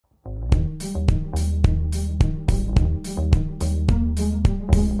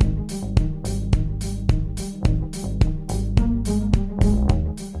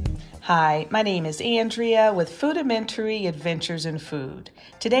Hi, my name is Andrea with Foodamentary Adventures in Food.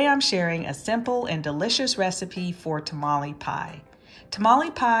 Today I'm sharing a simple and delicious recipe for tamale pie.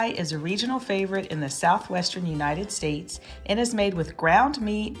 Tamale pie is a regional favorite in the southwestern United States and is made with ground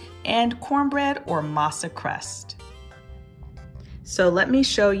meat and cornbread or masa crust. So let me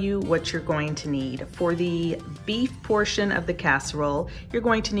show you what you're going to need. For the beef portion of the casserole, you're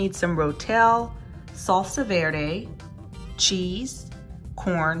going to need some Rotel, salsa verde, cheese,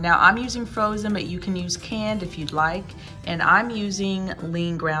 corn. Now I'm using frozen, but you can use canned if you'd like. And I'm using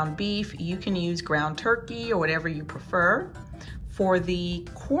lean ground beef. You can use ground turkey or whatever you prefer. For the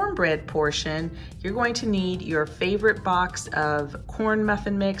cornbread portion, you're going to need your favorite box of corn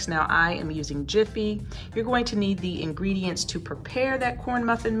muffin mix. Now I am using Jiffy. You're going to need the ingredients to prepare that corn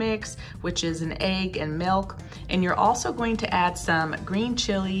muffin mix, which is an egg and milk. And you're also going to add some green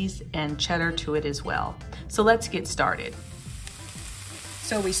chilies and cheddar to it as well. So let's get started.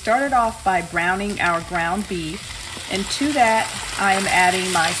 So we started off by browning our ground beef, and to that I am adding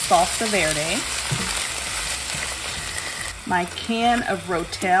my salsa verde, my can of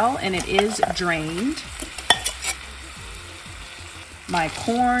Rotel, and it is drained, my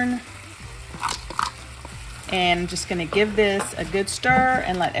corn, and I'm just gonna give this a good stir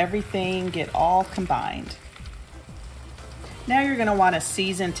and let everything get all combined. Now you're gonna wanna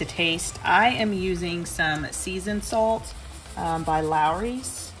season to taste. I am using some seasoned salt by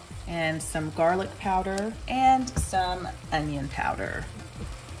Lowry's, and some garlic powder and some onion powder.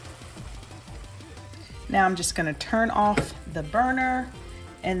 Now I'm just gonna turn off the burner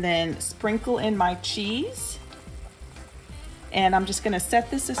and then sprinkle in my cheese. And I'm just gonna set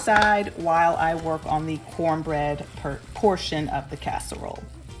this aside while I work on the cornbread portion of the casserole.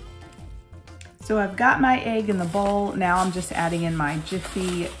 So I've got my egg in the bowl. Now I'm just adding in my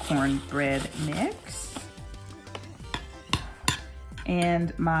Jiffy Cornbread mix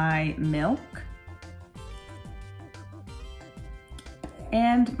and my milk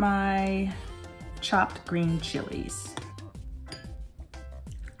and my chopped green chilies.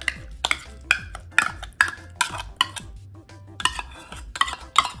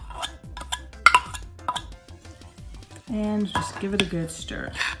 And just give it a good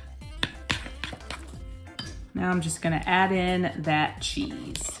stir. Now I'm just gonna add in that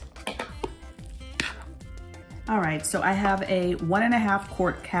cheese. All right, so I have a 1.5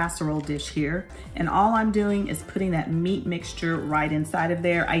 quart casserole dish here, and all I'm doing is putting that meat mixture right inside of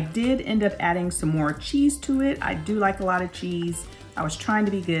there. I did end up adding some more cheese to it. I do like a lot of cheese. I was trying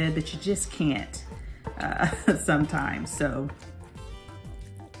to be good, but you just can't sometimes, so.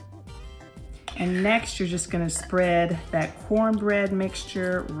 And next, you're just gonna spread that cornbread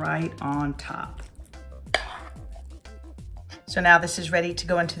mixture right on top. So now this is ready to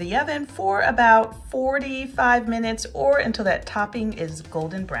go into the oven for about 45 minutes or until that topping is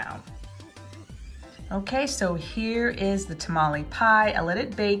golden brown. Okay, so here is the tamale pie. I let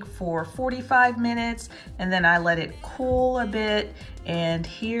it bake for 45 minutes and then I let it cool a bit. And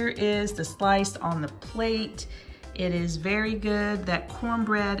here is the slice on the plate. It is very good. That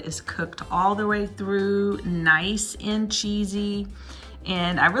cornbread is cooked all the way through, nice and cheesy.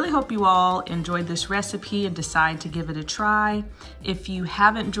 And I really hope you all enjoyed this recipe and decide to give it a try. If you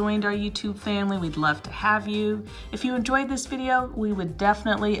haven't joined our YouTube family, we'd love to have you. If you enjoyed this video, we would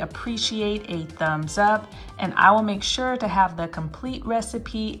definitely appreciate a thumbs up, and I will make sure to have the complete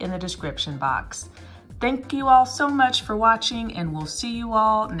recipe in the description box. Thank you all so much for watching, and we'll see you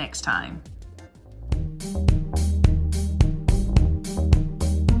all next time.